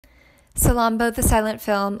Salammbô, the silent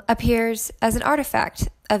film, appears as an artifact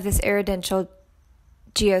of this eridential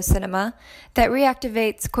geocinema that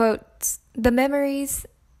reactivates, quotes, the memories,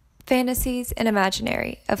 fantasies, and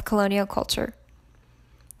imaginary of colonial culture.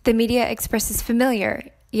 The media expresses familiar,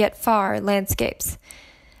 yet far, landscapes,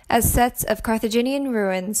 as sets of Carthaginian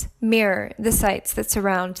ruins mirror the sites that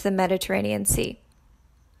surround the Mediterranean Sea.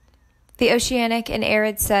 The oceanic and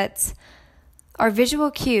arid sets are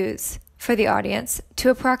visual cues for the audience to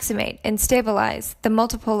approximate and stabilize the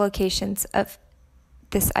multiple locations of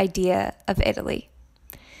this idea of Italy.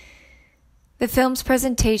 The film's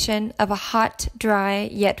presentation of a hot, dry,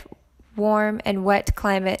 yet warm and wet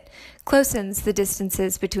climate closens the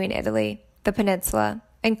distances between Italy, the peninsula,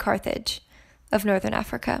 and Carthage of northern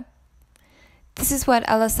Africa. This is what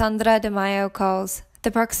Alessandra de Maio calls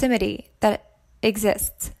the proximity that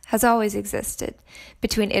has always existed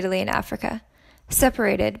between Italy and Africa,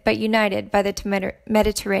 separated but united by the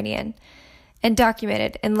Mediterranean, and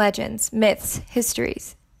documented in legends, myths,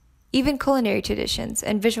 histories, even culinary traditions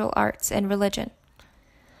and visual arts and religion.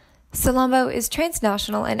 Salammbô is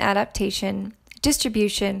transnational in adaptation,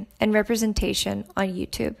 distribution, and representation on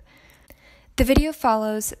YouTube. The video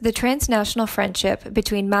follows the transnational friendship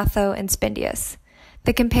between Matho and Spendius,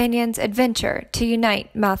 the companion's adventure to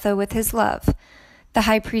unite Matho with his love, the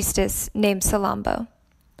high priestess named Salammbô.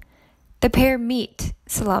 The pair meet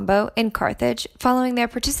Salammbô in Carthage following their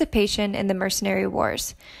participation in the mercenary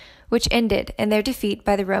wars, which ended in their defeat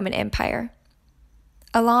by the Roman Empire.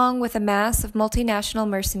 Along with a mass of multinational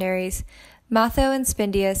mercenaries, Matho and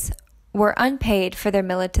Spendius were unpaid for their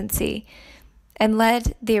militancy and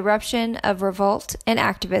led the eruption of revolt and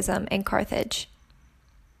activism in Carthage.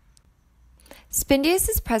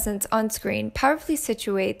 Spendius' presence on screen powerfully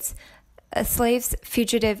situates a slave's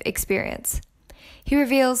fugitive experience. He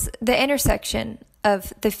reveals the intersection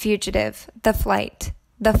of the fugitive, the flight,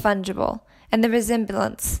 the fungible, and the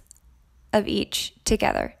resemblance of each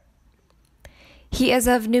together. He is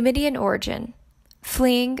of Numidian origin,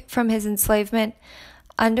 fleeing from his enslavement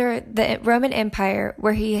under the Roman Empire,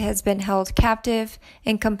 where he has been held captive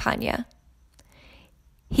in Compagnia.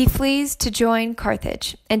 He flees to join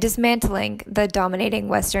Carthage in dismantling the dominating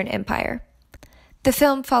Western Empire. The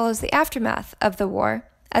film follows the aftermath of the war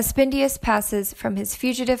as Spendius passes from his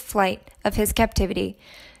fugitive flight of his captivity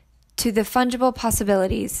to the fungible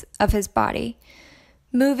possibilities of his body,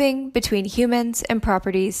 moving between humans and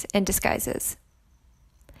properties and disguises.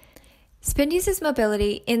 Spendius'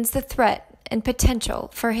 mobility ends the threat and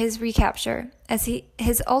potential for his recapture, as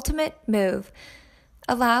his ultimate move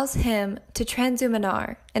allows him to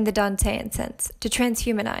transhumanar in the Dantean sense, to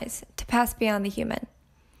transhumanize, to pass beyond the human.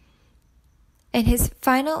 In his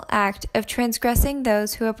final act of transgressing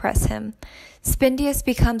those who oppress him, Spendius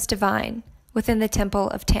becomes divine within the temple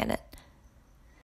of Tanit.